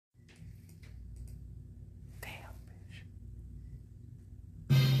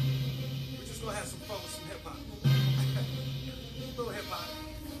have some fun with some hip hop. Little hip hop.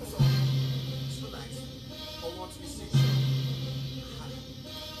 That's all. Just relax. Hold on to your seat.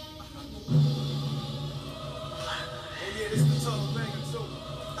 Oh yeah, this is the tunnel banger too.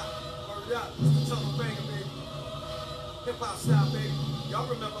 Word up, this is the tunnel banger, baby. Hip hop style, baby. Y'all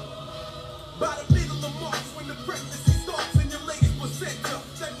remember? By the middle of March, when the pregnancy starts and your latest placenta,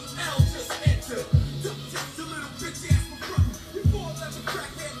 that the L just entered. Took your little bitch ass for front. You 4'11"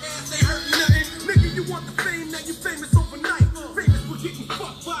 crackhead ass ain't hurt nothing. Nigga, you want the fame, now you famous overnight. Famous for getting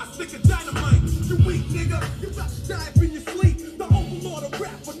fucked by a stick of dynamite. You weak nigga, you got to die up in your sleep. The overlord of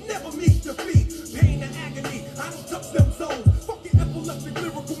rap will never meet your feet. Pain and agony, I don't touch them zones. Fuck your epileptic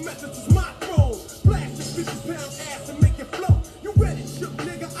lyrical methods is my throne. Blast your 50-pound ass and make it float. You read it, shook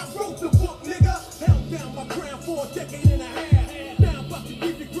nigga, I wrote the book, nigga. Held down my ground for a decade and a half. Now I'm about to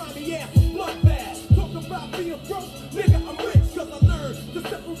give you grimy ass a bloodbath. Talk about being broke, nigga, I'm rich cause I learned to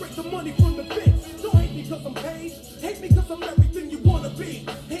separate the money from the bitch. Don't hate me cause I'm paid, hate me cause I'm everything you wanna be.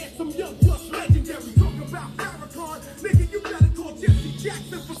 Handsome, young, plus legendary. Talk about Farrakhan, nigga, you gotta call Jesse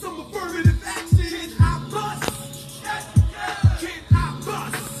Jackson for some affirmative action. Can I bust? Yes, yeah. Can I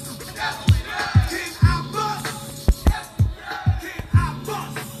bust? Yes, yeah. Can I bust? Yes, yeah. Can I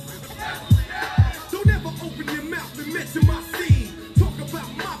bust? Yes, yeah. Don't ever open your mouth and mention my seed. Talk about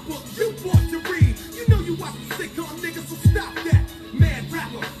my book you bought to read. You know you watch the sitcom, nigga, so stop that. Mad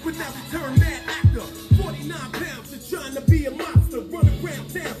rapper, but now return mad actor. 49 pounds and trying to be a monster. Running around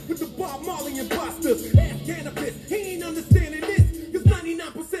town with the Bob Marley imposters. Ass cannabis, he ain't understanding this. Cause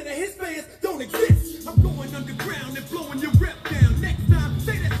 99% of his fans don't exist. I'm going underground and blowing your rep down. Next time,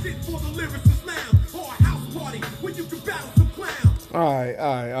 say that shit for the lyricist lounge. Or a house party where you can battle some clowns. All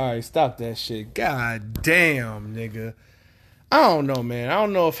right. Stop that shit. God damn, nigga. I don't know, man. I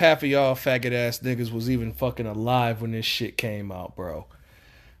don't know if half of y'all faggot ass niggas was even fucking alive when this shit came out, bro.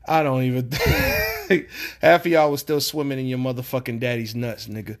 I don't even think half of y'all was still swimming in your motherfucking daddy's nuts,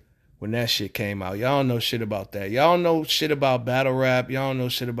 nigga, when that shit came out. Y'all don't know shit about that. Y'all don't know shit about battle rap. Y'all don't know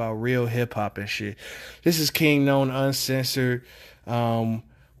shit about real hip hop and shit. This is Kingknown Uncensored.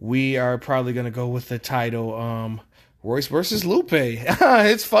 We are probably gonna go with the title Royce versus Lupe.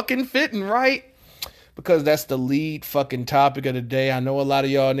 It's fucking fitting, right? Because that's the lead fucking topic of the day. I know a lot of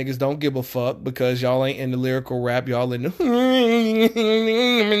y'all niggas don't give a fuck because y'all ain't into lyrical rap. Y'all into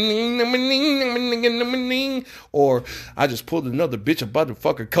or I just pulled another bitch about the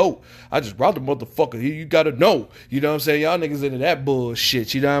fucking coat. I just robbed the motherfucker. You gotta know. You know what I'm saying? Y'all niggas into that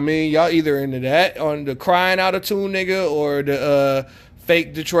bullshit. You know what I mean? Y'all either into that on the crying out of tune nigga or the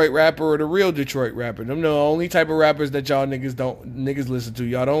fake Detroit rapper or the real Detroit rapper. Them the only type of rappers that y'all niggas listen to.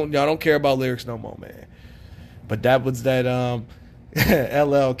 Y'all don't care about lyrics no more, man. But that was that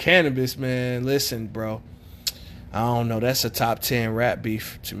LL Cannabis, man. Listen, bro. I don't know. That's a top 10 rap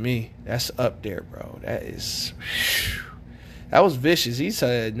beef to me. That's up there, bro. That was vicious. He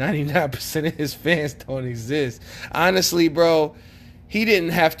said 99% of his fans don't exist. Honestly, bro, he didn't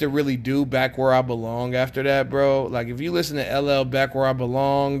have to really do Back Where I Belong after that, bro. Like, if you listen to LL Back Where I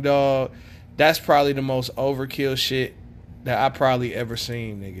Belong, dog, that's probably the most overkill shit that I probably ever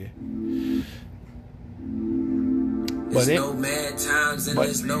seen, nigga. But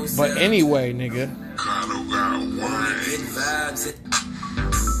anyway, nigga.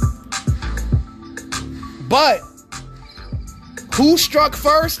 But who struck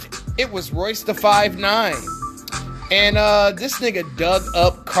first? It was Royce the 5'9". And this nigga dug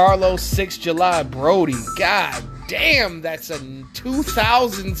up Carlos 6 July Brody. God damn, that's a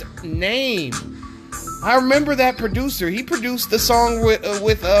 2000s name. I remember that producer. He produced the song with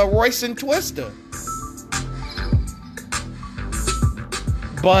Royce and Twista.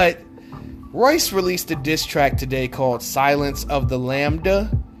 But Royce released a diss track today called Silence of the Lambda.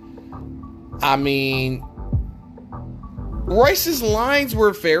 I mean, Royce's lines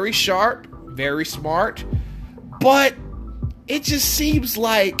were very sharp, very smart. But it just seems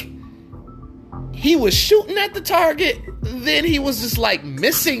like he was shooting at the target, then he was just like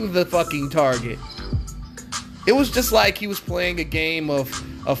missing the fucking target. It was just like he was playing a game of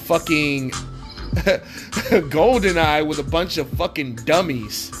fucking GoldenEye with a bunch of fucking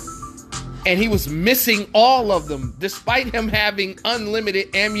dummies. And he was missing all of them, despite him having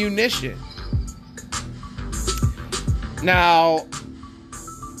unlimited ammunition. Now,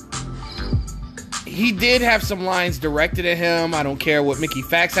 he did have some lines directed at him. I don't care what Mickey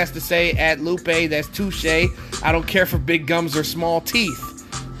Fax has to say at Lupe. That's touche. I don't care for big gums or small teeth.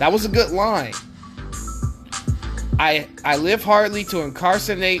 That was a good line. I live hardly to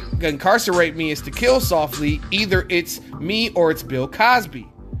incarcerate me is to kill softly. Either it's me or it's Bill Cosby.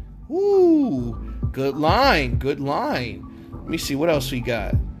 Ooh, good line. Good line. Let me see what else we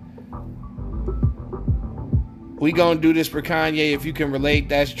got. We gonna do this for Kanye. If you can relate,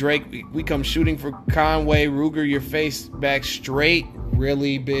 that's Drake. We come shooting for Conway. Ruger your face back straight.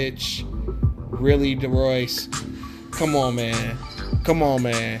 Really, bitch? Really, Royce? Come on, man. Come on,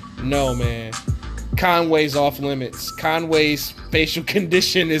 man. No, man. Conway's off limits. Conway's facial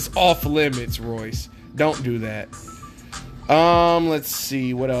condition is off limits, Royce. Don't do that. Let's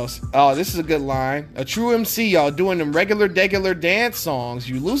see. What else? Oh, this is a good line. A true MC, y'all, doing them regular dance songs.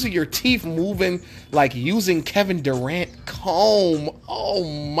 You losing your teeth moving like using Kevin Durant comb. Oh,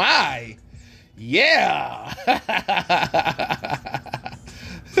 my. Yeah.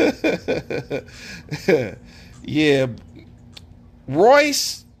 Yeah.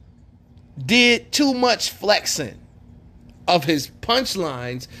 Royce did too much flexing of his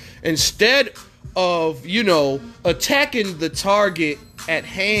punchlines instead of, attacking the target at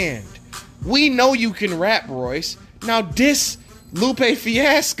hand. We know you can rap, Royce. Now diss Lupe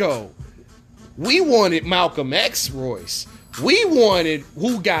Fiasco. We wanted Malcolm X, Royce. We wanted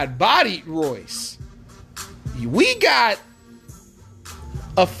Who Got Bodied, Royce. We got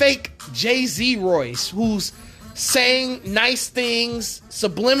a fake Jay-Z Royce who's saying nice things,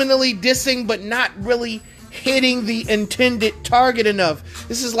 subliminally dissing, but not really hitting the intended target enough.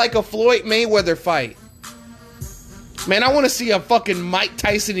 This is like a Floyd Mayweather fight. Man, I want to see a fucking Mike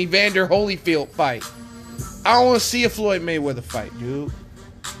Tyson Evander Holyfield fight. I don't want to see a Floyd Mayweather fight, dude.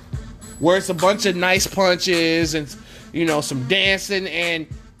 Where it's a bunch of nice punches and, some dancing and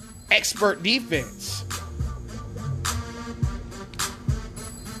expert defense.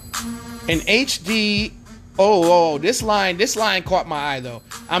 And HD... Oh, this line caught my eye, though.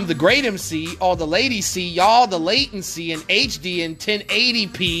 I'm the great MC, all the ladies see, y'all the latency in HD and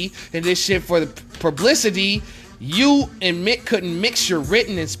 1080p, and this shit for the publicity. You and Mick couldn't mix your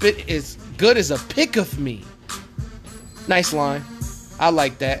written and spit as good as a pic of me. Nice line. I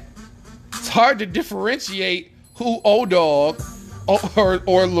like that. It's hard to differentiate who O-Dog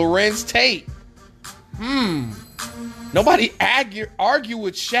or Lorenz Tate. Nobody argue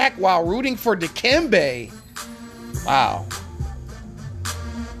with Shaq while rooting for Dikembe. Wow.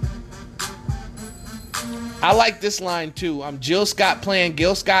 I like this line too. I'm Jill Scott playing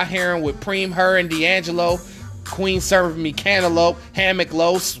Gil Scott Heron with Preem, her, and D'Angelo. Queen serving me cantaloupe. Hammock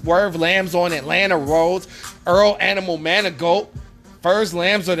low. Swerve lambs on Atlanta roads. Earl animal mana goat. Furs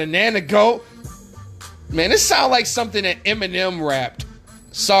lambs on the nana goat. Man, this sounds like something that Eminem rapped.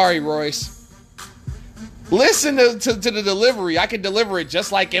 Sorry, Royce. Listen to the delivery. I can deliver it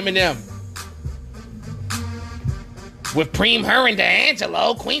just like Eminem. With Preem, her, and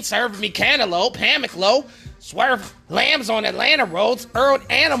D'Angelo, Queen serving me cantaloupe, hammock low, swerve lambs on Atlanta roads, Earl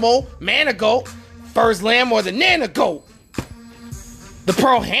animal, mana goat, first lamb or the nana goat. The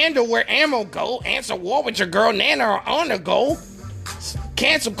pearl handle where ammo go, answer war with your girl Nana or on the go.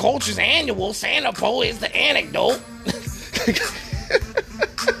 Cancel culture's annual, Santa Po is the anecdote.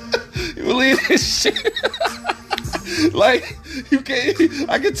 You believe this shit? Like, you can't,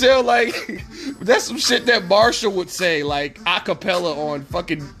 I can tell, like, that's some shit that Marshall would say, like, a cappella on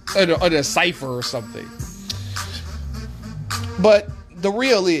fucking, on a cipher or something. But the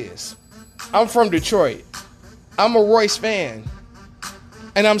real is, I'm from Detroit. I'm a Royce fan.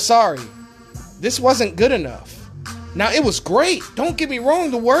 And I'm sorry. This wasn't good enough. Now, it was great. Don't get me wrong.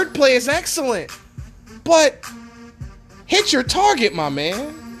 The wordplay is excellent. But hit your target, my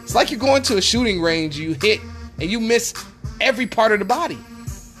man. It's like you're going to a shooting range, you hit, and you miss every part of the body.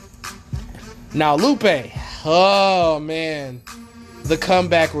 Now, Lupe. Oh, man. The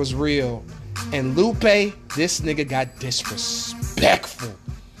comeback was real. And Lupe, this nigga got disrespectful.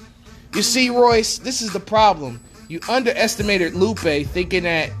 You see, Royce, this is the problem. You underestimated Lupe thinking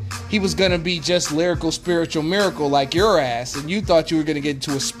that he was going to be just lyrical, spiritual miracle like your ass. And you thought you were going to get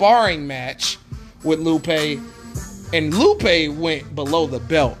into a sparring match with Lupe. And Lupe went below the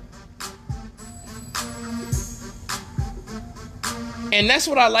belt. And that's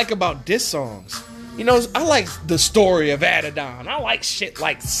what I like about diss songs. You know, I like the story of Adidon. I like shit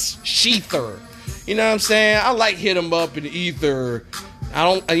like Sheether. You know what I'm saying? I like Hit 'Em Up in the Ether. I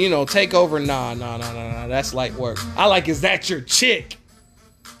don't, Take Over. Nah. That's light work. I like Is That Your Chick?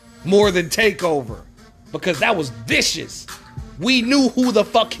 More than Take Over. Because that was vicious. We knew who the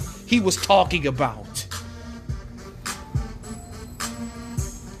fuck he was talking about.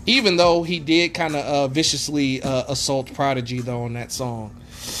 Even though he did kind of viciously assault Prodigy, though, on that song.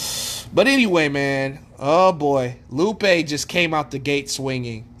 But anyway, man. Oh, boy. Lupe just came out the gate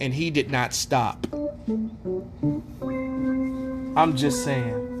swinging. And he did not stop. I'm just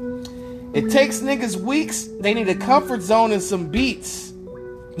saying. It takes niggas weeks. They need a comfort zone and some beats.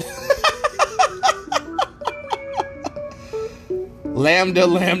 Lambda.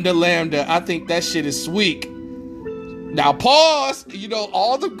 I think that shit is sweet. Now pause. You know,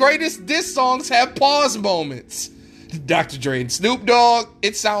 all the greatest diss songs have pause moments. Dr. Dre and Snoop Dogg,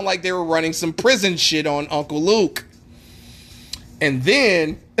 it sounded like they were running some prison shit on Uncle Luke. And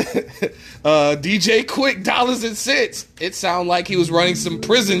then DJ Quick, Dollars and Cents, it sounded like he was running some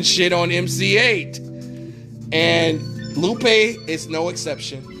prison shit on MC8. And Lupe is no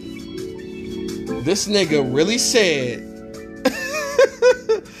exception. This nigga really said,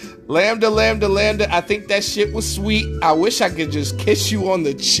 Lambda, Lambda, Lambda, I think that shit was sweet. I wish I could just kiss you on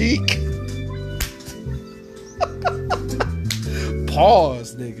the cheek.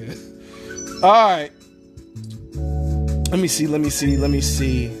 Pause, nigga. All right. Let me see.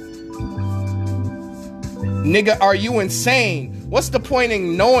 Nigga, are you insane? What's the point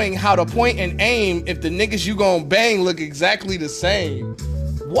in knowing how to point and aim if the niggas you gon' bang look exactly the same?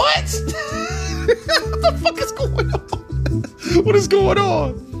 What? What the fuck is going on? What is going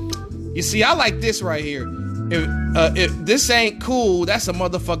on? You see, I like this right here. If this ain't cool, that's a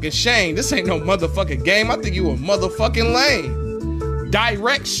motherfucking shame. This ain't no motherfucking game. I think you a motherfucking lame.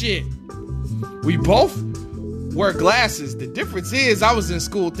 Direct shit. We both wear glasses. The difference is I was in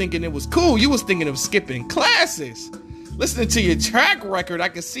school thinking it was cool. You was thinking of skipping classes. Listening to your track record, I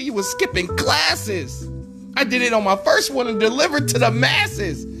could see you was skipping classes. I did it on my first one and delivered to the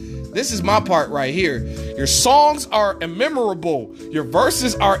masses. This is my part right here. Your songs are immemorable. Your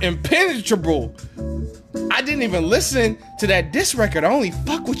verses are impenetrable. I didn't even listen to that diss record. I only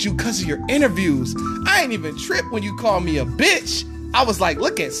fuck with you because of your interviews. I ain't even trip when you call me a bitch. I was like,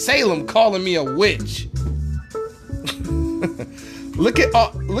 look at Salem calling me a witch. Look at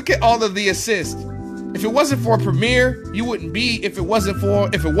all of the assists. If it wasn't for Premiere, you wouldn't be. If it wasn't for,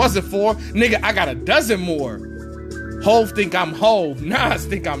 nigga, I got a dozen more. Hove think I'm Hove. Nas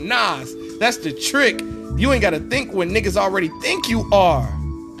think I'm Nas. That's the trick. You ain't gotta think when niggas already think you are.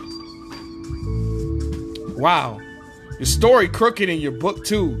 Wow. Your story crooked in your book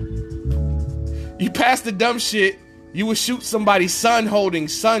too. You passed the dumb shit. You would shoot somebody's son holding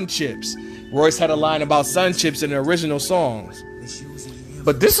sun chips. Royce had a line about sun chips in the original songs.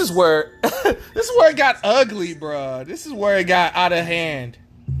 But this is where it got ugly, bruh. This is where it got out of hand.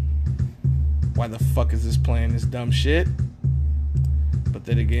 Why the fuck is this playing this dumb shit? But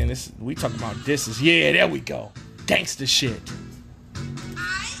then again, we talking about disses. Yeah, there we go. Gangsta shit.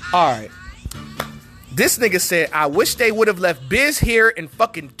 Alright. This nigga said, I wish they would have left Biz here and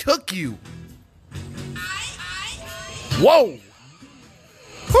fucking took you. Whoa.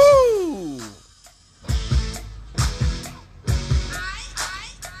 Whoo.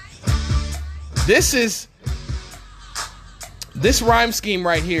 This rhyme scheme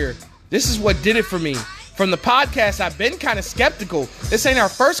right here. This is what did it for me. From the podcast, I've been kind of skeptical. This ain't our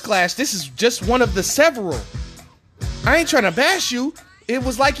first clash. This is just one of the several. I ain't trying to bash you. It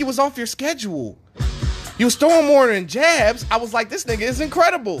was like you was off your schedule. You was throwing more than jabs. I was like, this nigga is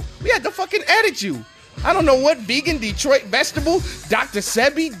incredible. We had to fucking edit you. I don't know what vegan Detroit vegetable Dr.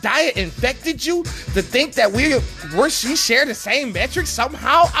 Sebi diet infected you to think that she shared the same metrics.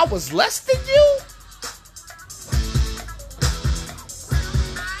 Somehow I was less than you.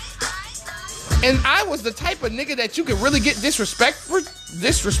 And I was the type of nigga that you could really get disrespectful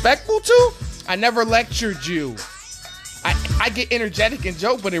to. I never lectured you. I get energetic and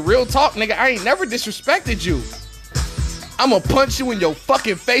joke, but in real talk, nigga, I ain't never disrespected you. I'ma punch you in your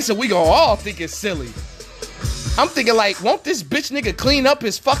fucking face and we gon' all think it's silly. I'm thinking like, won't this bitch nigga clean up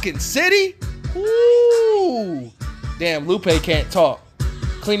his fucking city? Ooh. Damn, Lupe can't talk.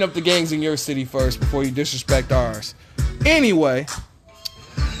 Clean up the gangs in your city first before you disrespect ours. Anyway.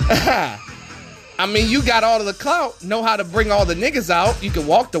 I mean, you got all of the clout, know how to bring all the niggas out. You can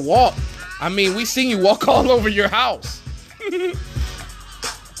walk the walk. I mean, we seen you walk all over your house.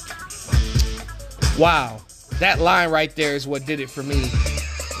 Wow. That line right there is what did it for me.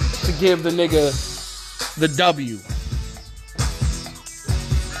 To give the nigga the W.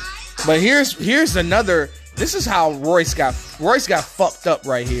 But here's another. This is how Royce got fucked up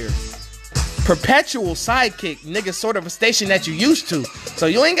right here. Perpetual sidekick, nigga, sort of a station that you used to. So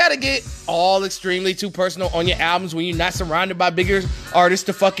you ain't gotta get all extremely too personal on your albums when you're not surrounded by bigger artists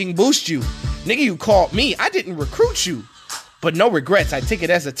to fucking boost you. Nigga, you called me. I didn't recruit you. But no regrets. I take it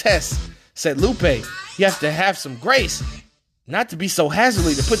as a test. Said Lupe, you have to have some grace. Not to be so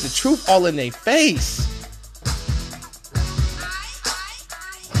hazardly to put the truth all in their face.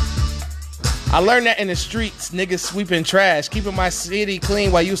 I learned that in the streets, niggas sweeping trash, keeping my city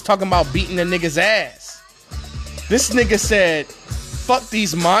clean while you was talking about beating the nigga's ass. This nigga said, fuck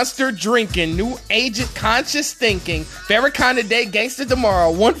these monster drinking, new agent conscious thinking, Farrakhan today, gangster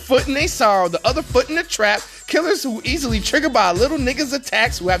tomorrow, one foot in they sorrow, the other foot in the trap, killers who easily triggered by a little nigga's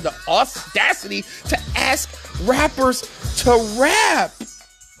attacks, who have the audacity to ask rappers to rap.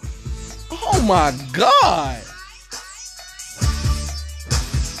 Oh my God.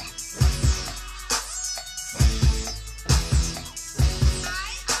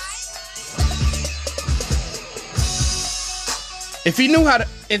 If he knew how to,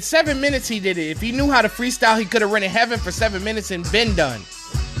 in 7 minutes he did it. If he knew how to freestyle, he could have rented heaven for 7 minutes and been done.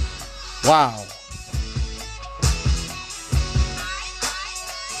 Wow.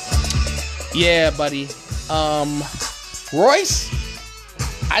 Yeah, buddy. Royce,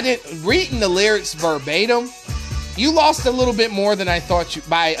 I didn't reading the lyrics verbatim. You lost a little bit more than I thought you,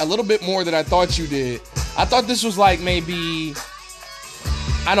 by a little bit more than I thought you did. I thought this was like maybe,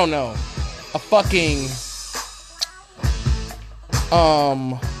 I don't know, a fucking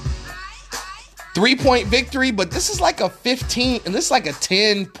 3-point victory, but this is like a 15, and this is like a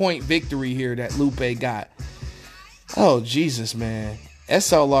 10-point victory here that Lupe got. Oh Jesus, man.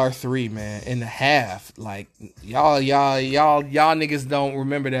 SLR 3, man, in the half. Like y'all niggas don't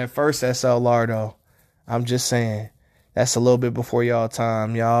remember that first SLR though. I'm just saying. That's a little bit before y'all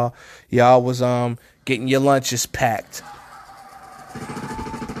time. Y'all was getting your lunches packed.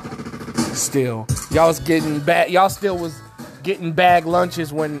 Still. Y'all still was getting bag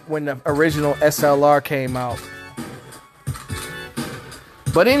lunches when the original SLR came out.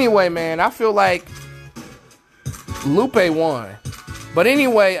 But anyway, man, I feel like Lupe won. But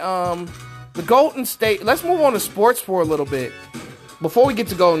anyway, the Golden State, let's move on to sports for a little bit. Before we get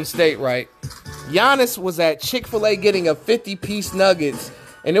to Golden State, right? Giannis was at Chick-fil-A getting a 50-piece nuggets.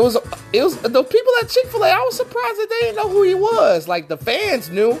 And it was the people at Chick-fil-A, I was surprised that they didn't know who he was. Like, the fans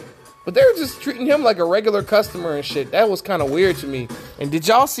knew. But they were just treating him like a regular customer and shit. That was kind of weird to me. And did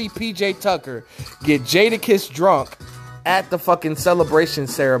y'all see PJ Tucker get Jadakiss drunk at the fucking celebration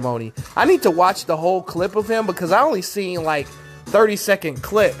ceremony? I need to watch the whole clip of him because I only seen like 30-second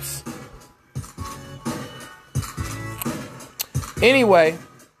clips. Anyway,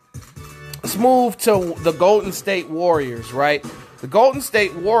 let's move to the Golden State Warriors, right? The Golden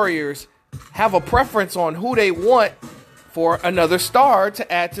State Warriors have a preference on who they want for another star to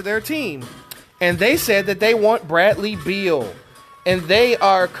add to their team. And they said that they want Bradley Beal. And they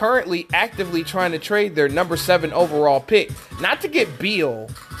are currently actively trying to trade their number 7 overall pick. Not to get Beal,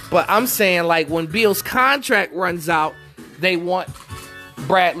 but I'm saying like when Beal's contract runs out, they want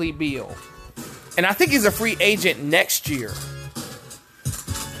Bradley Beal. And I think he's a free agent next year.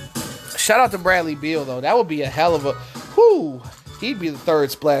 Shout out to Bradley Beal, though. That would be a hell of a... He'd be the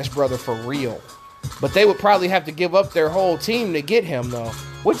third Splash Brother for real. But they would probably have to give up their whole team to get him, though.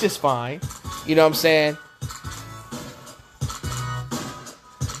 Which is fine. You know what I'm saying?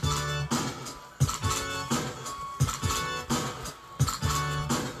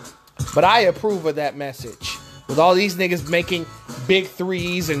 But I approve of that message. With all these niggas making big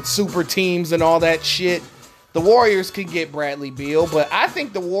threes and super teams and all that shit, the Warriors could get Bradley Beal. But I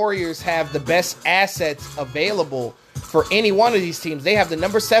think the Warriors have the best assets available for any one of these teams. They have the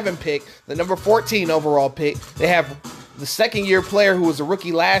number 7 pick, the number 14 overall pick. They have the second-year player who was a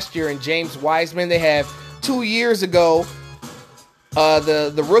rookie last year in James Wiseman. They have 2 years ago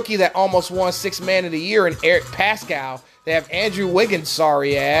the rookie that almost won 6th Man of the Year in Eric Pascal. They have Andrew Wiggins,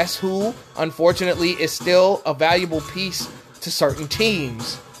 sorry ass, who unfortunately is still a valuable piece to certain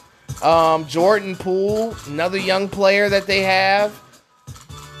teams. Jordan Poole, another young player that they have.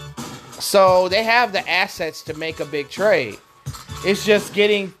 So they have the assets to make a big trade. It's just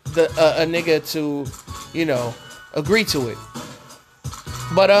getting a nigga to, agree to it.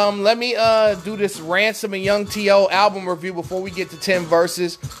 But let me do this Ransom and Young T.O. album review before we get to 10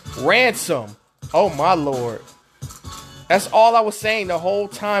 verses. Ransom. Oh my lord. That's all I was saying the whole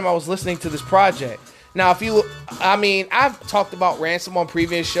time I was listening to this project. Now, I've talked about Ransom on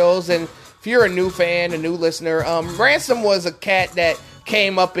previous shows, and if you're a new fan, a new listener, Ransom was a cat that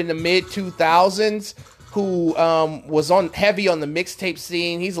came up in the mid-2000s who was heavy on the mixtape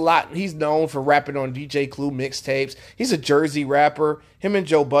scene. He's known for rapping on DJ Clue mixtapes. He's a Jersey rapper. Him and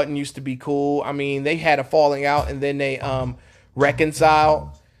Joe Budden used to be cool. I mean, they had a falling out, and then they reconciled.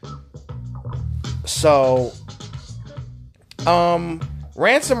 So,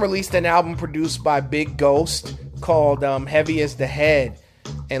 Ransom released an album produced by Big Ghost called Heavy as the Head.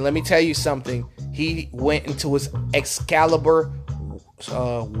 And let me tell you something. He went into his Excalibur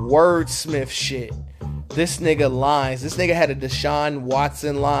wordsmith shit. This nigga lines. This nigga had a Deshaun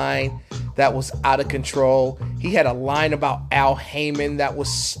Watson line that was out of control. He had a line about Al Heyman that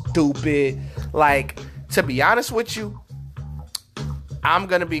was stupid. Like, to be honest with you, I'm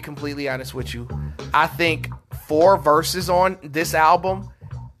going to be completely honest with you. I think 4 verses on this album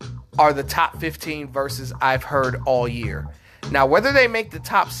are the top 15 verses I've heard all year. Now, whether they make the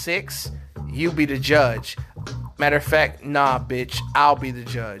top 6, you be the judge. Matter of fact, nah, bitch, I'll be the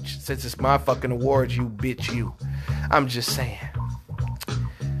judge. Since it's my fucking awards, you bitch, you. I'm just saying.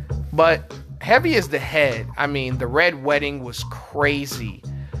 But Heavy as the Head, I mean, The Red Wedding was crazy.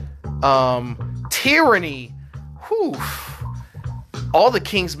 Tyranny, whew. All the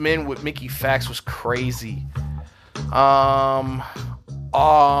King's Men with Mickey Fax was crazy. A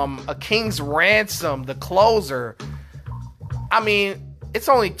King's Ransom, The Closer. I mean, it's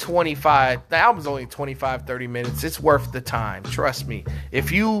only 25. The album's only 25, 30 minutes. It's worth the time. Trust me.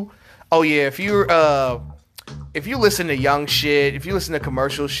 If you listen to young shit, if you listen to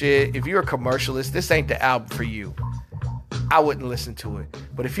commercial shit, if you're a commercialist, this ain't the album for you. I wouldn't listen to it.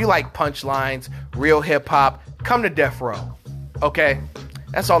 But if you like punchlines, real hip hop, come to Death Row. Okay?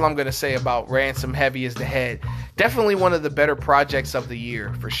 That's all I'm going to say about Ransom, Heavy as the Head. Definitely one of the better projects of the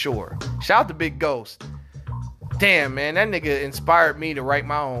year, for sure. Shout out to Big Ghost. Damn, man, that nigga inspired me to write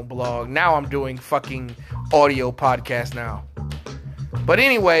my own blog. Now I'm doing fucking audio podcast now. But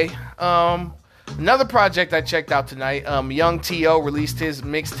anyway, another project I checked out tonight, Young T.O. released his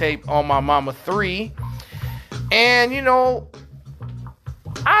mixtape On My Mama 3. And, you know,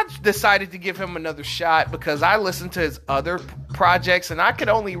 I decided to give him another shot because I listened to his other projects and I could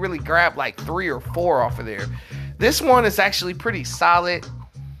only really grab like 3 or 4 off of there. This one is actually pretty solid.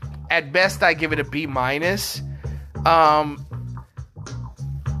 At best, I give it a B-.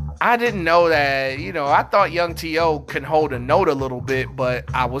 I didn't know that, you know, I thought Young T.O. can hold a note a little bit,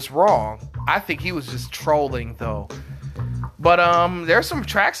 but I was wrong. I think he was just trolling, though. But there's some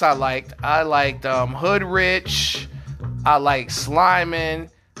tracks I liked. I liked Hood Rich. I like Slimin'.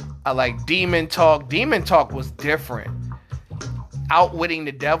 I like Demon Talk. Demon Talk was different. Outwitting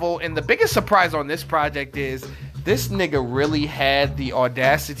the Devil. And the biggest surprise on this project is this nigga really had the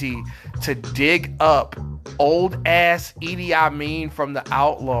audacity to dig up old ass Idi Amin from the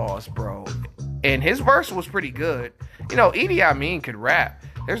Outlaws, bro. And his verse was pretty good. You know, Idi Amin could rap.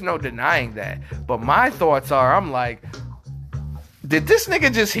 There's no denying that. But my thoughts are, I'm like, did this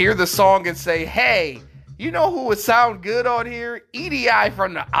nigga just hear the song and say, hey, you know who would sound good on here? EDI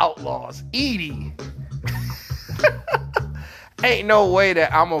from the Outlaws. Edie. Ain't no way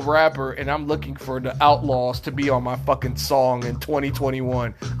that I'm a rapper and I'm looking for the Outlaws to be on my fucking song in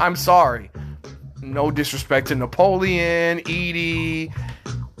 2021. I'm sorry. No disrespect to Napoleon, Edie,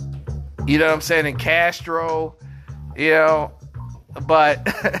 you know what I'm saying, and Castro, you know, but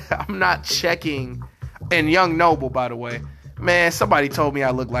I'm not checking. And Young Noble, by the way. Man, somebody told me I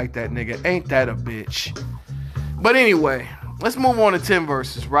look like that nigga. Ain't that a bitch? But anyway, let's move on to 10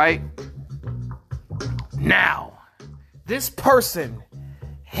 verses, right? Now, this person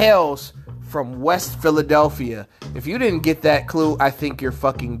hails from West Philadelphia. If you didn't get that clue, I think you're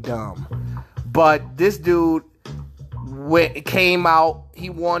fucking dumb. But this dude came out. He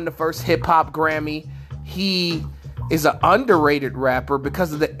won the first hip-hop Grammy. He is an underrated rapper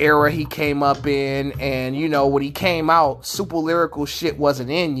because of the era he came up in. And, you know, when he came out, super lyrical shit wasn't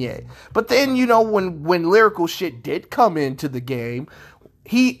in yet. But then, you know, when lyrical shit did come into the game,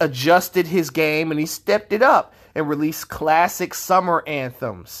 he adjusted his game and he stepped it up and released classic summer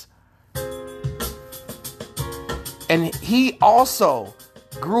anthems. And he also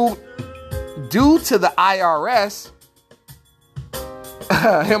grew, due to the IRS,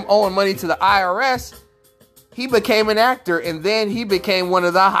 him owing money to the IRS, he became an actor, and then he became one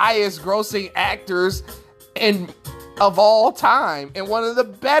of the highest grossing actors of all time, and one of the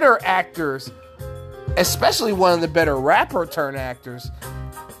better actors, especially one of the better rapper turn actors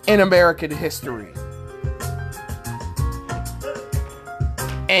in American history.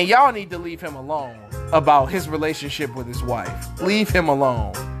 And y'all need to leave him alone about his relationship with his wife. Leave him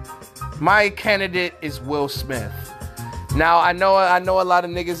alone. My candidate is Will Smith. Now, I know a lot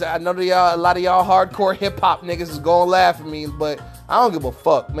of niggas, a lot of y'all hardcore hip-hop niggas is gonna laugh at me, but I don't give a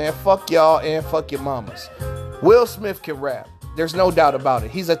fuck, man. Fuck y'all and fuck your mamas. Will Smith can rap. There's no doubt about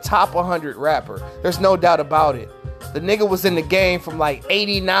it. He's a top 100 rapper. There's no doubt about it. The nigga was in the game from like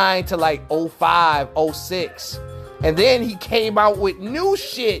 89 to like 05, 06. And then he came out with new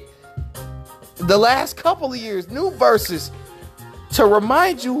shit the last couple of years, new verses to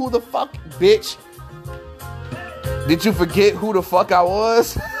remind you who the fuck, bitch. Did you forget who the fuck I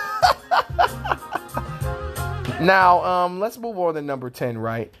was? Now, let's move on to number 10,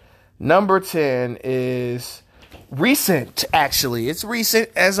 right? Number 10 is recent, actually. It's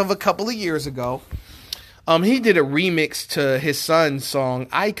recent as of a couple of years ago. He did a remix to his son's song,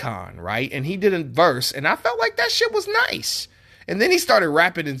 Icon, right? And he did a verse, and I felt like that shit was nice. And then he started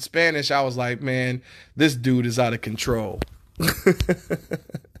rapping in Spanish. I was like, man, this dude is out of control.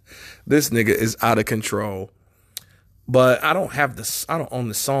 This nigga is out of control. But I don't own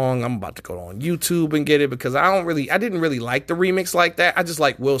the song. I'm about to go on YouTube and get it because I didn't really like the remix like that. I just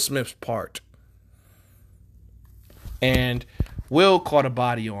like Will Smith's part. And Will caught a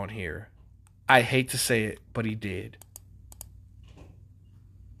body on here. I hate to say it, but he did.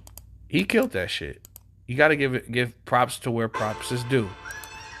 He killed that shit. You gotta give props to where props is due.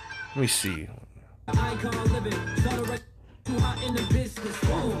 Let me see.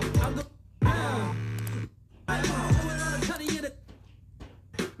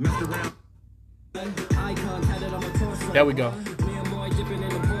 There we go.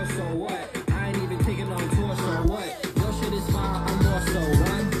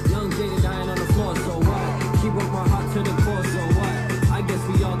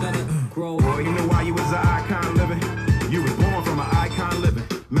 Boy, you know why you was an icon living? You was born from an icon living.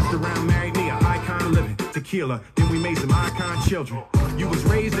 Messed around, married me, an icon living. Tequila, then we made some icon children. You was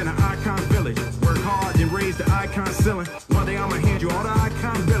raised in an icon village. Worked hard, then raised the icon ceiling. One day I'ma hand you all the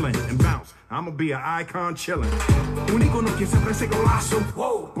icon billing and bounce. I'ma be an icon chillin'. Un icono que siempre se golazo.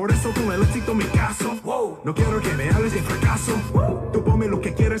 Por eso con el éxito mi caso. No quiero que me hables de fracaso. Tú ponme lo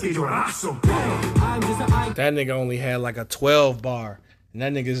que quieras que yo razo. That nigga only had like a 12 bar. And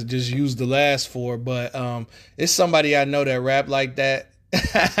that nigga just used the last 4. But it's somebody I know that rap like that.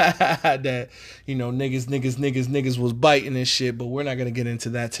 That, you know, niggas was biting and shit. But we're not going to get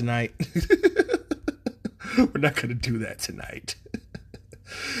into that tonight. We're not going to do that tonight.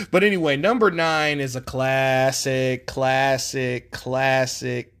 But anyway, number 9 is a classic, nigga.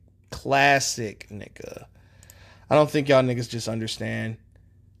 I don't think y'all niggas just understand.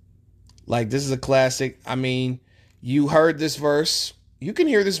 Like, this is a classic. I mean, you heard this verse. You can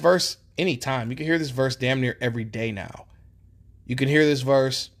hear this verse anytime. You can hear this verse damn near every day now. You can hear this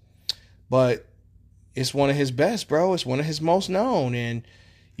verse, but it's one of his best, bro. It's one of his most known, and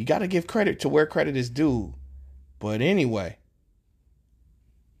you got to give credit to where credit is due. But anyway,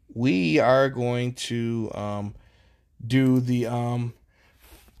 we are going to do the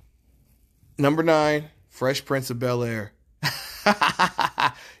number 9, Fresh Prince of Bel-Air.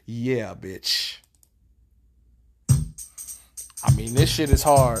 Yeah, bitch. I mean, this shit is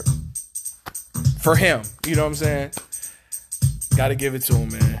hard for him. You know what I'm saying? Gotta give it to him,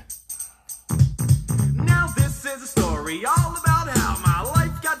 man. Now this is a story all about how my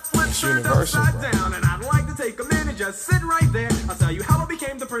life got flipped, turned upside down, and I'd like to take a minute, just sit right there. I'll tell you how I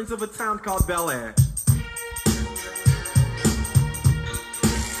became the prince of a town called Bel-Air.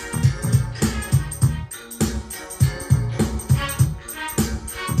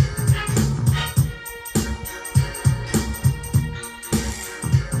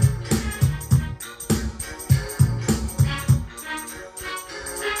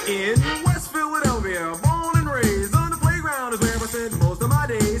 In West Philadelphia, born and raised on the playground is where I spent most of my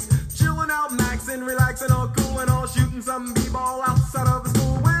days. Chilling out, maxing, relaxing, all cool and all, shooting some b-ball outside of the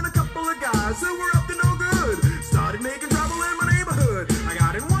school. When a couple of guys who were up to no good started making trouble in my neighborhood. I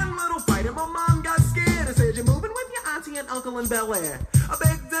got in one little fight and my mom got scared and said, "You're moving with your auntie and uncle in Bel-Air." I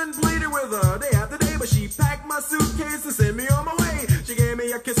begged and pleaded with her day after day, but she packed my suitcase and sent me on my way. She gave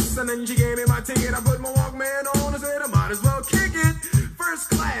me a kiss and then she gave me my ticket. I put my Walkman on and said I might as well kick it. First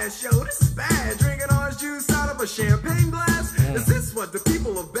class, yo, this is bad. Drinking orange juice out of a champagne glass. Is this what the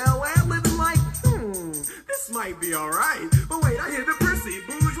people of Bel-Air living like? This might be alright. But wait, I hear the prissy,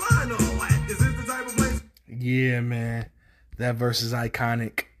 bourgeois and all that. Is this the type of place? Yeah, man. That verse is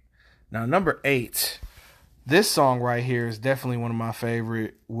iconic. Now, number 8. This song right here is definitely one of my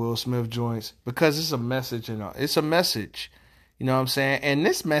favorite Will Smith joints because it's a message, you know. It's a message. You know what I'm saying? And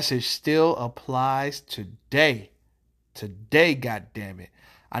this message still applies today. Today, goddammit.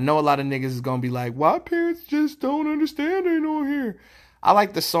 I know a lot of niggas is gonna be like, why parents just don't understand ain't on here. I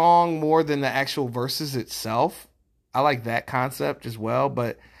like the song more than the actual verses itself. I like that concept as well,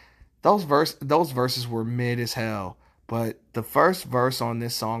 but those verses were mid as hell. But the first verse on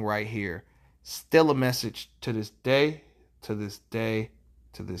this song right here, still a message to this day, to this day,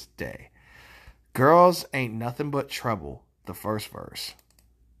 to this day. Girls ain't nothing but trouble, the first verse.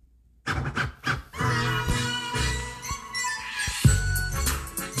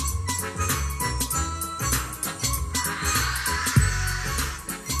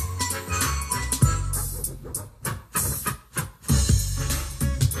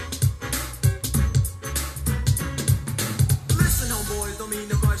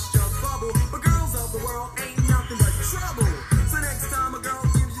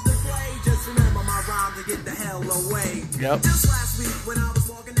 Yep. Just last week when I was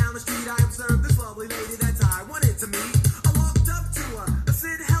walking down the street, I observed this lovely lady that I wanted to meet. I walked up to her, I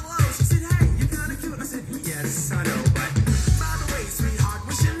said hello. She said, "Hey, you're kinda cute." I said, "Yes, I know, but by the way, sweetheart,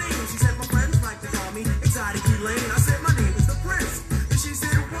 what's your name?"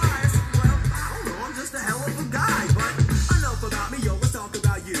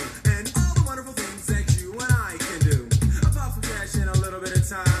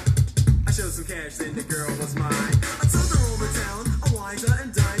 time. I showed some cash, then the girl was mine. I took her over town, I wined her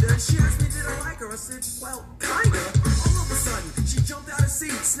and dined her. She asked me, did I like her? I said, well, kinda. All of a sudden, she jumped out of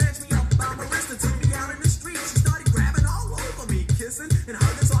seat, snatched me up by my wrist and took me out in the street. She started grabbing all over me, kissing and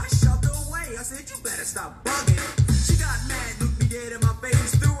hugging, so I shoved her away. I said, you better stop bugging. She got mad, looked me dead in my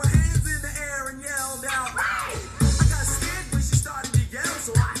face, threw her hands in the air and yelled out, "Hey!" I got scared when she started to yell,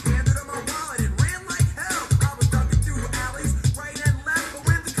 so I handed her my wallet and ran like hell. I was ducking through alleys, right and left, but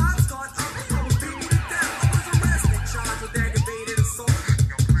when the cops caught up, I was beaten to death. I was arrested, charged with aggravated assault.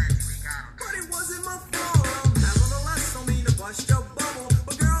 But it wasn't my fault. Nevertheless, don't mean to bust your bubble,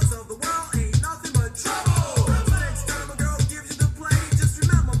 but girls of the world ain't nothing but trouble. So next time a girl gives you the play, just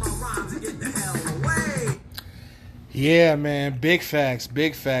remember my rhymes and get the hell away. Yeah, man, big facts,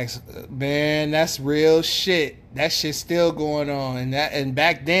 man. That's real shit. That shit's still going on, and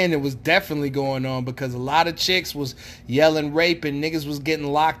back then it was definitely going on because a lot of chicks was yelling rape and niggas was getting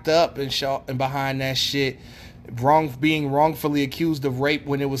locked up and behind that shit, being wrongfully accused of rape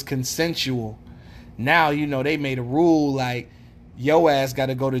when it was consensual. Now you know they made a rule like yo ass got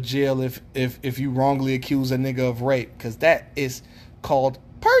to go to jail if you wrongly accuse a nigga of rape because that is called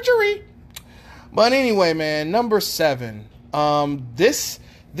perjury. But anyway, man, number 7. This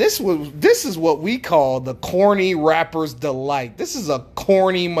is what we call the corny rapper's delight. This is a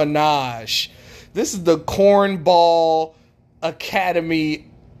corny menage. This is the cornball academy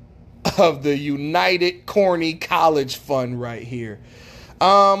of the United Corny College Fund right here.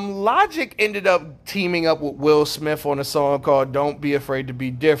 Logic ended up teaming up with Will Smith on a song called "Don't Be Afraid to Be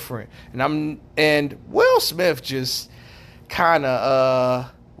Different," and Will Smith just kind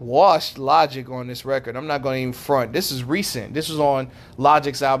of washed Logic on this record. I'm not going to even front. This is recent. This was on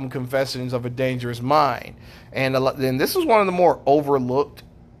Logic's album Confessions of a Dangerous Mind. And this was one of the more overlooked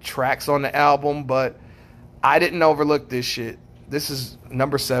tracks on the album, but I didn't overlook this shit. This is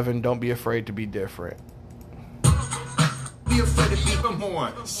number 7, Don't Be Afraid to Be Different. Be afraid to be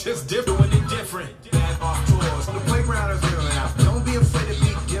more. It's just different when it's different. Bad off tours. On the playground is real now. Don't be afraid to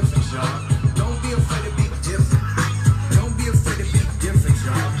be different, y'all. Don't be afraid to be different. Don't be afraid to be different,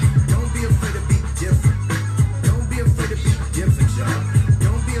 y'all. Don't be afraid to be different. Don't be afraid to be different, y'all.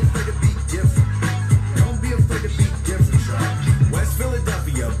 Don't be afraid to be different. Don't be afraid to be different, y'all. West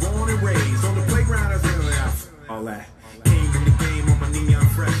Philadelphia, born and raised. On the playground is real now. All that. Came in the game on my neon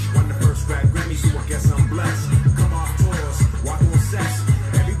fresh. Won the first rap Grammy, so I guess I'm blessed. Come off tours, walk on sets.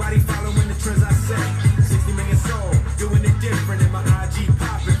 Everybody following the trends I set. 60 million soul, doing it different. And my IG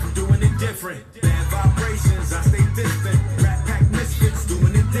popping from doing it different. Bad vibrations, I stay distant. Rat pack misfits,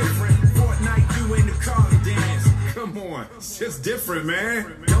 doing it different. Fortnite, you in the car and dance. Come on, it's just different,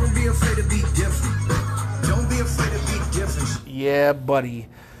 man. Don't be afraid to be different. Don't be afraid to be different. Yeah, buddy.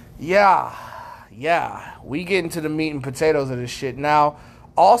 Yeah. We get into the meat and potatoes of this shit now.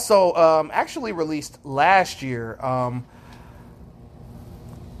 Also, actually released last year,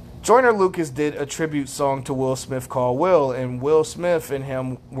 Joyner Lucas did a tribute song to Will Smith called Will, and Will Smith and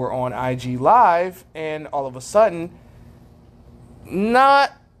him were on IG Live, and all of a sudden,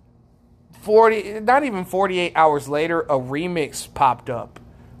 not even 48 hours later, a remix popped up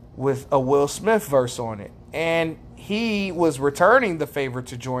with a Will Smith verse on it, and he was returning the favor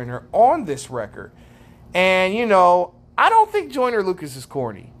to Joyner on this record. And, you know, I don't think Joyner Lucas is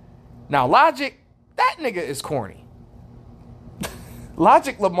corny. Now, Logic, that nigga is corny.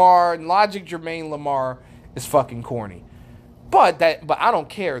 Logic Jermaine Lamar is fucking corny. But I don't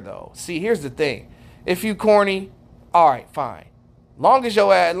care, though. See, here's the thing. If you corny, all right, fine. Long as you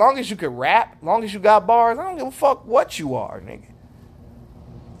can rap, long as you got bars, I don't give a fuck what you are, nigga.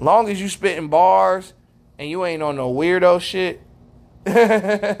 Long as you spitting bars and you ain't on no weirdo shit.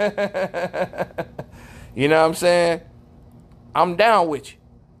 You know what I'm saying? I'm down with you.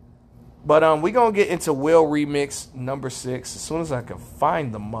 But we gonna get into Will Remix number 6 as soon as I can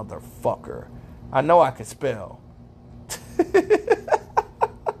find the motherfucker. I know I can spell.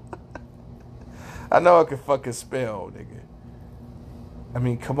 I know I can fucking spell, nigga. I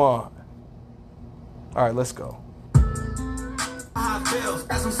mean, come on. Alright, let's go. How it feels,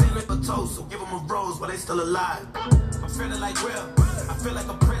 as I'm singing for toast, so give them a rose while they still alive. I'm feeling like Will, I feel like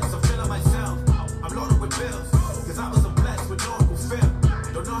a prince, I'm feeling myself. I'm loaded with bills, cause I was blessed with no who feel.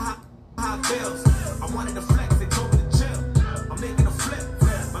 Don't know how it feels, I wanted to flex, they told me to chill. I'm making a flip,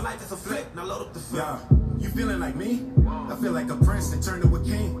 my life is a flick, now load up the flip. You feeling like me? I feel like a prince that turned to a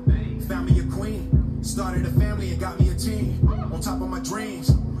king. Found me a queen, started a family and got me a team. On top of my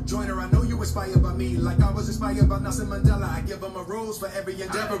dreams. Joyner, I know you inspired by me, like I was inspired by Nelson Mandela. I give him a rose for every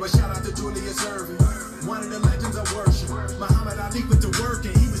endeavor. A shout out to Julius Erving, one of the legends I worship. Muhammad Ali put to work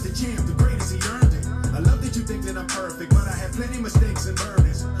and he was the champ, the greatest, he earned it. A love that you think that I'm perfect, but I had plenty mistakes and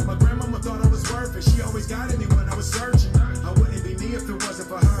burdens. My grandmama thought I was worth it. She always guided me when I was searching. I wouldn't be me if it wasn't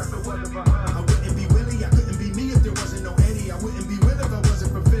for her. I wouldn't be Willie. I couldn't be me if there wasn't no Eddie. I wouldn't be Will if I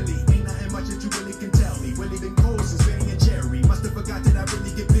wasn't from Philly. Ain't nothing much that you really can tell me. Willie been cold since Benny and Jerry. Must have forgot that I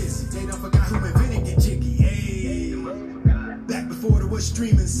really get busy. They done forgot who invented Get Jiggy. Hey. Back before there was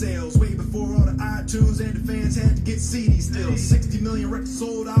streaming sales, way before all the iTunes and the fans had to get CDs still. 60 million records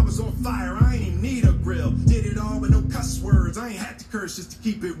sold, I was on fire, I ain't even need a grill. Did it all with no cuss words, I ain't had to curse just to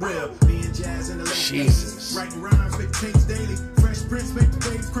keep it real. Me and Jazz in the late Jesus. 80s, writing rhymes, make tapes daily. Fresh Prince make the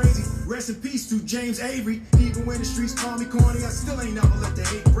babes crazy. Rest in peace to James Avery. Even when the streets call me corny, I still ain't never let the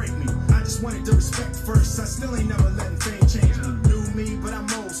hate break me. I just wanted to respect first, I still ain't never letting fame change me. New me, but I'm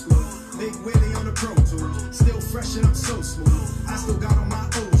old school. Big Willie on the Pro Tools, still fresh and I'm so smooth. I still got on my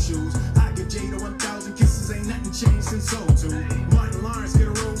old shoes. I give Jada 1,000 kisses, ain't nothing changed since '02. Martin Lawrence get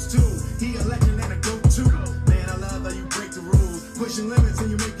a rose too. He a legend and a go-to. Man, I love how you break the rules, pushing limits and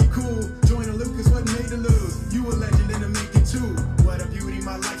you make it cool. Joining Lucas wasn't made to lose. You a legend and a make it too. What a beauty,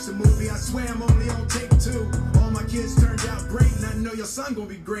 my life's a movie. I swear I'm only on take 2. All my kids turned out great, and I know your son gonna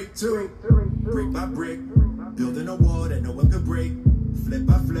be great too. Brick by brick, building a wall that no one could break. Flip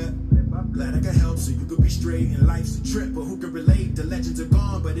by flip. Glad I could help so you could be straight. And life's a trip, but who could relate? The legends are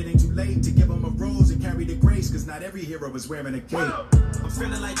gone, but it ain't too late to give them a rose and carry the grace. Cause not every hero is wearing a cape. I'm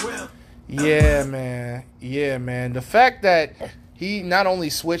feeling like Yeah, man. Yeah, man. The fact that he not only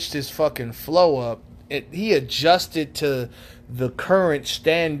switched his fucking flow up, he adjusted to the current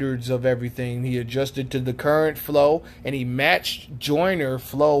standards of everything. He adjusted to the current flow, and he matched Joyner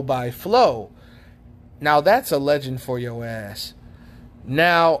flow by flow. Now, that's a legend for your ass.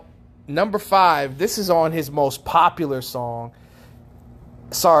 Now, number 5, this is on his most popular song.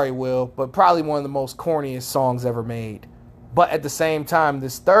 Sorry, Will, but probably one of the most corniest songs ever made. But at the same time,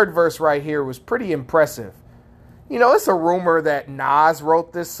 this third verse right here was pretty impressive. You know, it's a rumor that Nas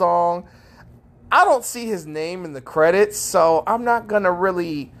wrote this song. I don't see his name in the credits, so I'm not going to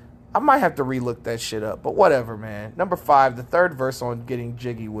really... I might have to relook that shit up, but whatever, man. Number 5, the third verse on Getting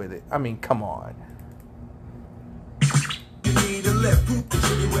Jiggy With It. I mean, come on.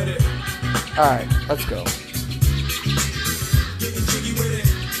 Alright, let's go. Getting jiggy with it.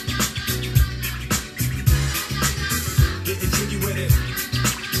 Getting jiggy with it.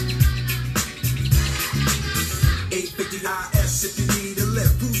 850 IS if you need a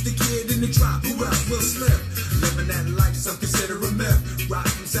lift. Who's the kid in the drop? Who else will slip? Living that life, some consider a myth. Rock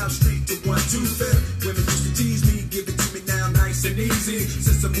from South Street to 125th. Women used to tease me, give it to me now nice and easy.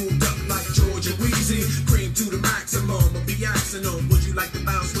 Since I moved up like George and Wheezy, cream to the maximum. I'll be asking them, would you like to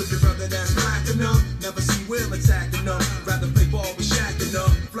bounce with your brother that's platinum? Never see Will attacking them. Rather play ball with Shaq and them,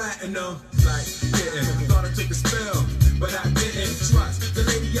 flatten them. Like, thought I took a spell, but I didn't trust the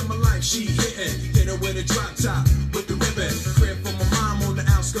lady of my life. She hit her with a drop top with the ribbon. Crib for my mom on the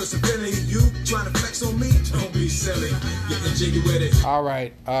outskirts of Philly. You trying to flex on me? Don't be silly. Getting jiggy with it. All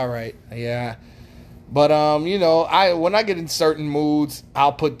right, yeah. But you know, when I get in certain moods,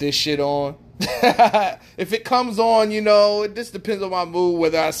 I'll put this shit on. If it comes on, you know, it just depends on my mood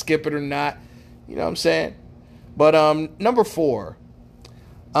whether I skip it or not. You know what I'm saying? But number 4.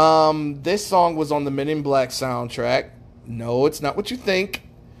 This song was on the Men in Black soundtrack. No, it's not what you think.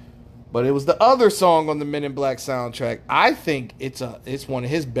 But it was the other song on the Men in Black soundtrack. I think it's one of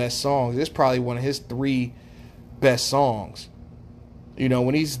his best songs. It's probably one of his 3 best songs. You know,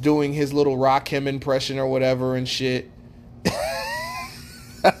 when he's doing his little Rakim impression or whatever and shit.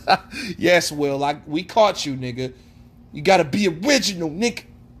 Yes, Will, we caught you, nigga. You gotta be original, nigga.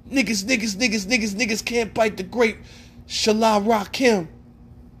 Niggas can't bite the grape. Shala Rakim.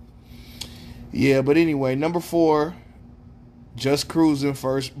 Yeah, but anyway, number 4, Just Cruising,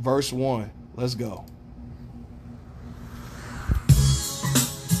 first verse 1. Let's go.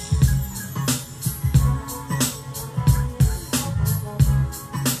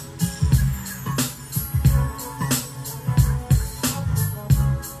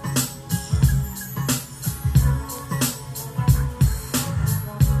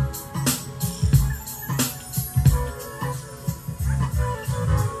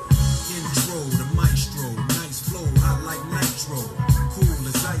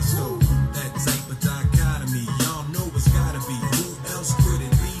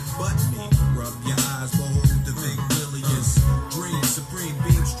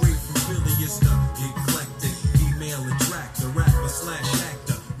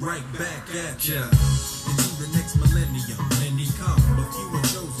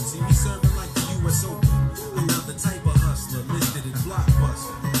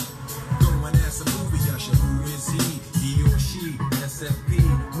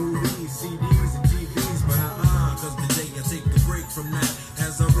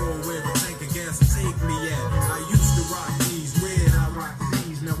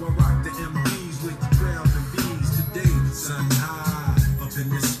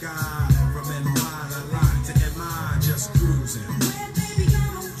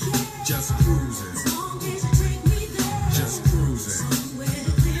 Just cruising. Just cruising.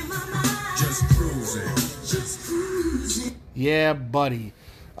 Just cruising. Just cruising. Yeah, buddy.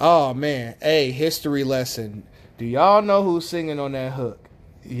 Oh, man. Hey, history lesson. Do y'all know who's singing on that hook?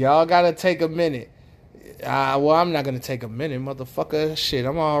 Y'all gotta take a minute. Well, I'm not gonna take a minute, motherfucker. Shit,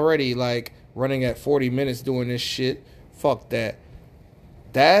 I'm already, like, running at 40 minutes doing this shit. Fuck that.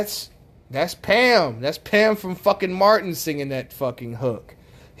 That's Pam. That's Pam from fucking Martin singing that fucking hook.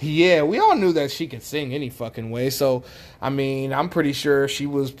 Yeah, we all knew that she could sing any fucking way. So, I mean, I'm pretty sure she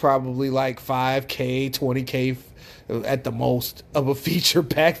was probably like 5K, 20K at the most of a feature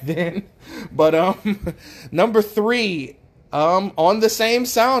back then. But number 3, on the same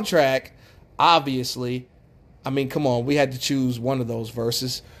soundtrack, obviously. I mean, come on, we had to choose one of those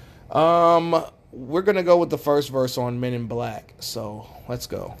verses. We're gonna go with the first verse on Men in Black. So let's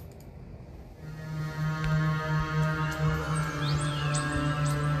go.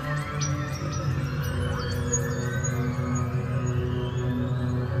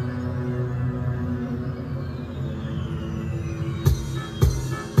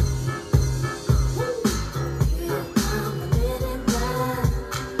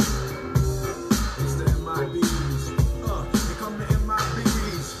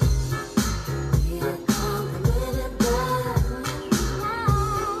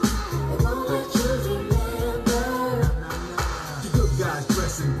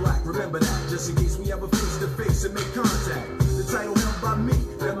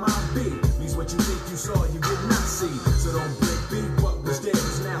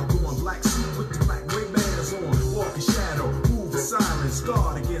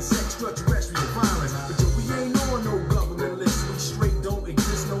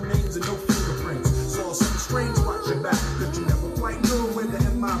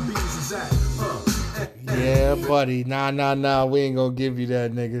 Yeah, buddy. Nah. We ain't gonna give you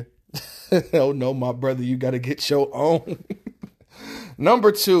that, nigga. Oh no, my brother, you gotta get your own.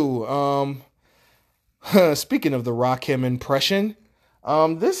 Number 2. Speaking of the Rakim impression,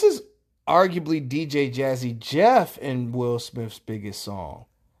 this is arguably DJ Jazzy Jeff and Will Smith's biggest song.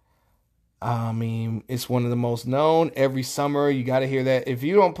 I mean, it's one of the most known. Every summer, you gotta hear that. If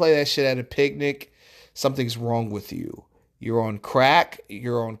you don't play that shit at a picnic, something's wrong with you. You're on crack,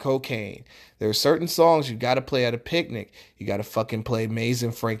 you're on cocaine. There are certain songs you got to play at a picnic. You got to fucking play Maze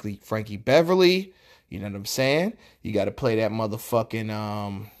and Frankie Beverly. You know what I'm saying? You got to play that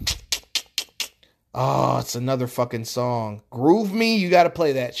motherfucking, it's another fucking song. Groove Me, you got to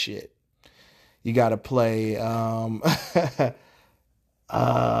play that shit. You got to play,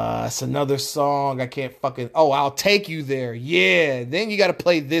 it's another song. I can't fucking, I'll Take You There. Yeah, then you got to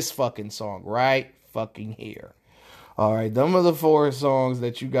play this fucking song right fucking here. All right, them are the 4 songs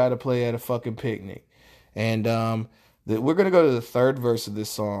that you got to play at a fucking picnic. And we're going to go to the third verse of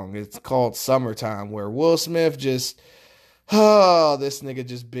this song. It's called Summertime, where Will Smith this nigga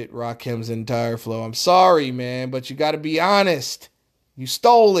just bit Rakim's entire flow. I'm sorry, man, but you got to be honest. You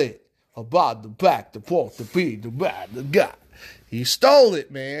stole it. About the back, the forth, the beat, the bad, the guy. You stole it,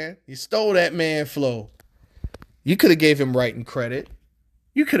 man. You stole that man flow. You could have gave him writing credit.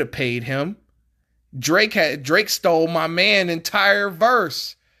 You could have paid him. Drake stole my man entire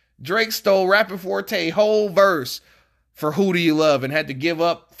verse. Drake stole Rapper Forte whole verse for Who Do You Love and had to give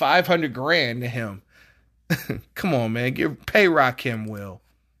up $500,000 to him. Come on, man. Pay Rakim, Will.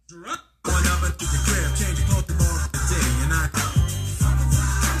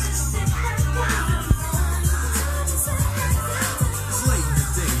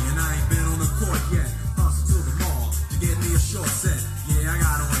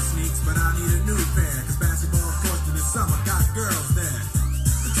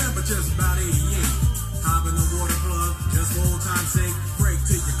 Just about 88. Hop in the water plug, just for old time's sake. Break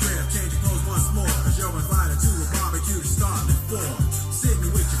to your crib, change your clothes once more. Cause you're invited to a barbecue to start at 4.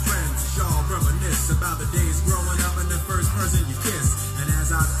 Sitting with your friends, y'all reminisce about the days growing up and the first person you kiss. And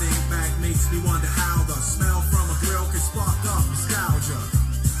as I think back, makes me wonder how the smell from a grill can spark off nostalgia.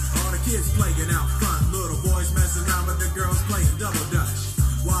 All the kids playing out front, little boys messing around with the girls playing double dutch.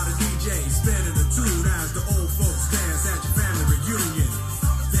 While the DJ spinning the tune as the old folks dance at your family reunion.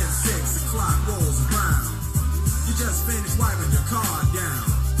 Then 6 o'clock rolls around. You just finished wiping your car down.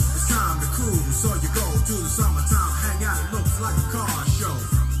 It's time to cruise, so you go to the summertime hangout. It looks like a car show.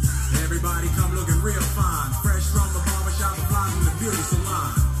 Everybody come looking real fine. Fresh from the barbershop, fly from the beauty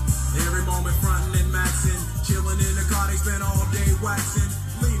salon. Every moment frontin' and maxin'. Chillin' in the car, they spend all day waxing.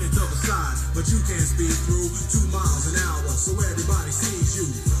 Leaning to the side, but you can't speed through 2 miles an hour, so everybody sees you.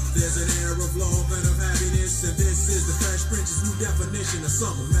 There's an air of love and of happiness, and this is the Fresh Prince's new definition of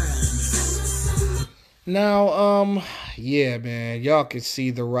summer madness. Now, yeah, man, y'all can see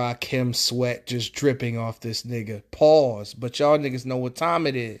the Rakim sweat just dripping off this nigga. Pause. But y'all niggas know what time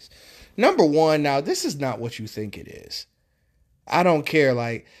it is. Number one, now, this is not what you think it is. I don't care.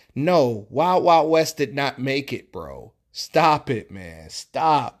 Like, no, Wild Wild West did not make it, bro. Stop it, man.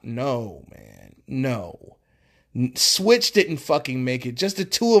 Stop. No, man. No. Switch didn't fucking make it. Just the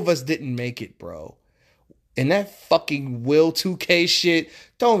two of us didn't make it, bro. And that fucking Will 2K shit,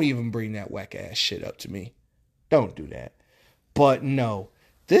 don't even bring that whack ass shit up to me. Don't do that. But no,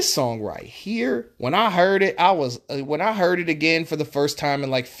 this song right here, when I heard it, when I heard it again for the first time in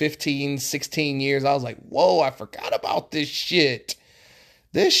like 15, 16 years, I was like, whoa, I forgot about this shit.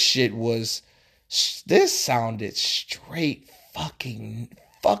 This sounded straight fucking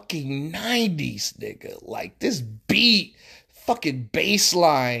 90s, nigga. Like this beat, fucking bass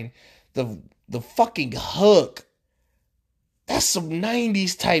line, the fucking hook. That's some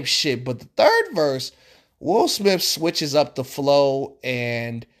 90s type shit. But the third verse, Will Smith switches up the flow,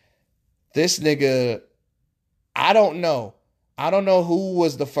 and this nigga, I don't know. I don't know who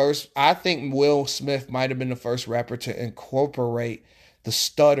was the first. I think Will Smith might have been the first rapper to incorporate the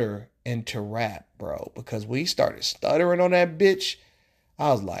stutter into rap, bro. Because when he started stuttering on that bitch,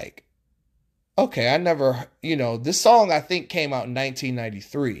 I was like, okay, this song I think came out in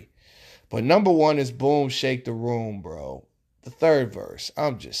 1993. But number one is Boom Shake the Room, bro. The third verse,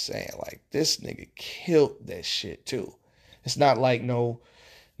 I'm just saying, like, this nigga killed that shit too. It's not like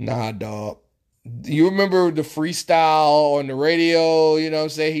nah, dog. You remember the freestyle on the radio, you know what I'm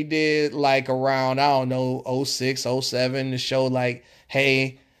saying? He did like around, I don't know, 06, 07 to show like,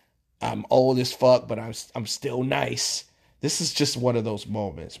 hey, I'm old as fuck, but I'm still nice. This is just one of those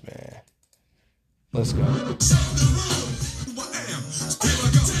moments, man. Let's go.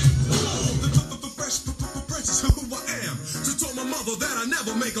 That I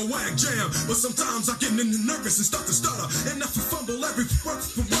never make a whack jam, but sometimes I get nervous and start to stutter, and if you fumble every word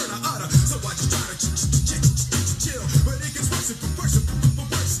I utter, so I just try to chill, but it gets worse and worse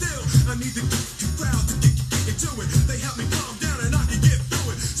still. I need the crowd to get into it. They help me calm down and I can get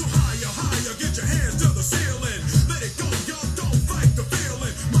through it. So higher, get your hands to the ceiling. Let it go, y'all, don't fight the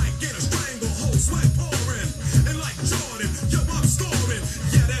feeling. Might get a stranglehold, sweat pouring, and like Jordan, yo, I'm scoring.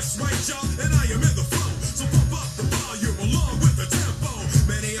 Yeah, that's right, y'all, and I am in the flow. So pump up the volume along with the tempo.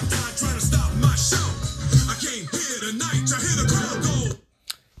 Many have died trying to stop my show. I came here tonight to hear the crowd go.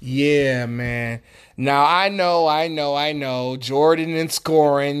 Yeah, man. Now I know. Jordan and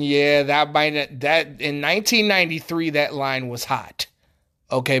scoring. Yeah, that in 1993 that line was hot.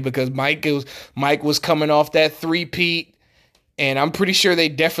 Okay, because Mike was coming off that three-peat, and I'm pretty sure they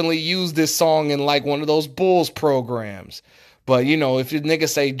definitely used this song in like one of those Bulls programs. But, if you niggas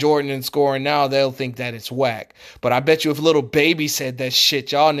say Jordan and scoring now, they'll think that it's whack. But I bet you if Little Baby said that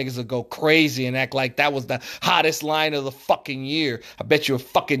shit, y'all niggas would go crazy and act like that was the hottest line of the fucking year. I bet you if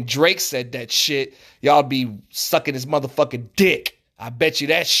fucking Drake said that shit, y'all be sucking his motherfucking dick. I bet you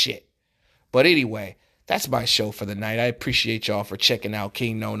that shit. But anyway, that's my show for the night. I appreciate y'all for checking out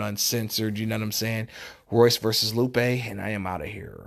Kingknown Uncensored. You know what I'm saying? Royce versus Lupe, and I am out of here.